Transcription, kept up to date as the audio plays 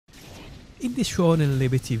In this Throne and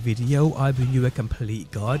Liberty video, I bring you a complete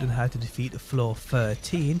guide on how to defeat the floor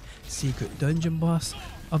 13 secret dungeon boss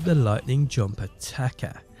of the Lightning Jump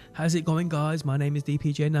Attacker. How's it going, guys? My name is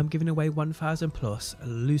DPJ and I'm giving away 1000 plus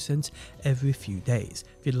lucent every few days.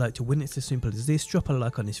 If you'd like to win, it's as simple as this. Drop a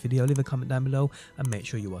like on this video, leave a comment down below and make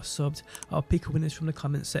sure you are subbed. I'll pick winners from the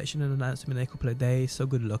comment section and announce them in a couple of days, so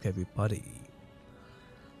good luck everybody.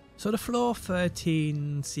 So the floor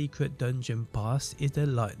 13 secret dungeon boss is the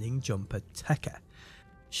Lightning Jump Attacker.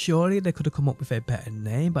 Surely they could have come up with a better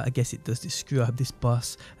name, but I guess it does describe this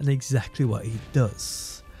boss and exactly what he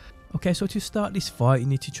does. Okay, so to start this fight you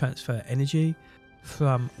need to transfer energy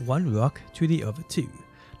from one rock to the other two.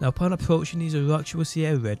 Now upon approaching these rocks you will see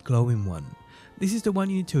a red glowing one. This is the one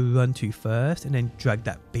you need to run to first and then drag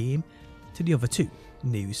that beam to the other two,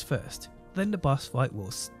 nearest first. Then the boss fight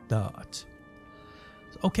will start.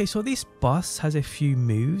 Okay, so this boss has a few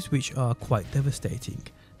moves which are quite devastating,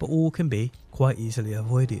 but all can be quite easily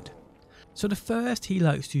avoided. So the first, he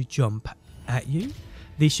likes to jump at you.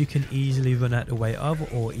 This you can easily run out the way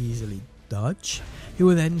of or easily dodge. He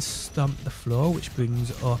will then stomp the floor, which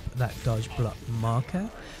brings up that dodge block marker.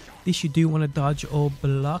 This you do want to dodge or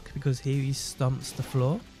block because here he stomps the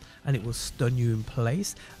floor and it will stun you in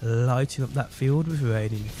place, lighting up that field with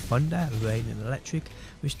raining thunder, rain and electric,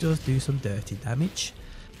 which does do some dirty damage.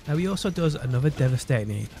 Now he also does another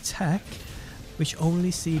devastating attack, which only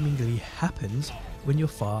seemingly happens when you're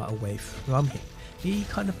far away from him. He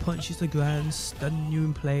kind of punches the ground, stunning you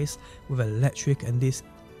in place with electric, and this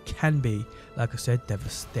can be, like I said,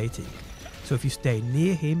 devastating. So if you stay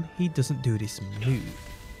near him, he doesn't do this move.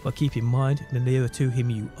 But keep in mind, the nearer to him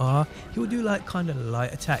you are, he will do like kind of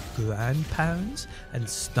light attack ground pounds and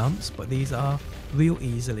stumps, but these are real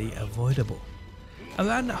easily avoidable.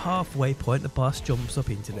 Around the halfway point the boss jumps up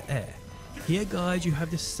into the air. Here guys, you have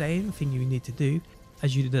the same thing you need to do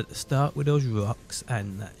as you did at the start with those rocks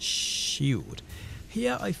and that shield.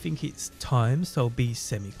 Here I think it's timed, so be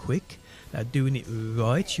semi-quick. Now doing it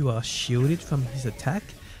right, you are shielded from his attack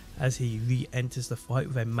as he re-enters the fight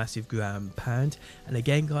with a massive ground pound. And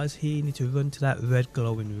again guys, here you need to run to that red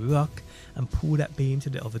glowing rock and pull that beam to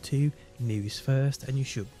the other two nearest first and you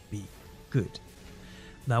should be good.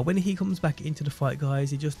 Now when he comes back into the fight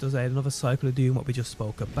guys, he just does another cycle of doing what we just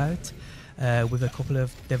spoke about, with a couple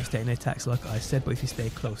of devastating attacks like I said, but if you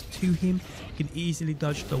stay close to him you can easily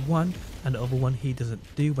dodge the one, and the other one he doesn't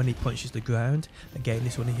do when he punches the ground. Again,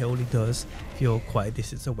 this one he only does if you're quite a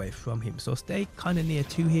distance away from him, so stay kind of near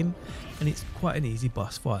to him and it's quite an easy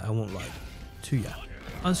boss fight, I won't lie to you.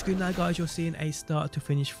 On screen now guys, you're seeing a start to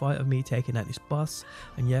finish fight of me taking out this boss,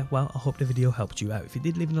 and yeah, well, I hope the video helped you out. If you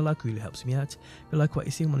did, leaving a like really helps me out. If you like what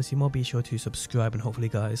you see and want to see more, be sure to subscribe, and hopefully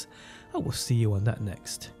guys, I will see you on that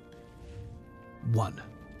next one.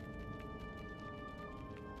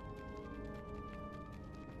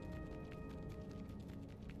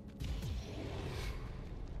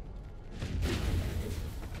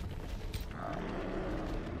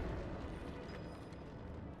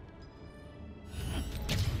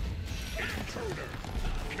 Intruder!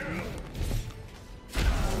 Kill!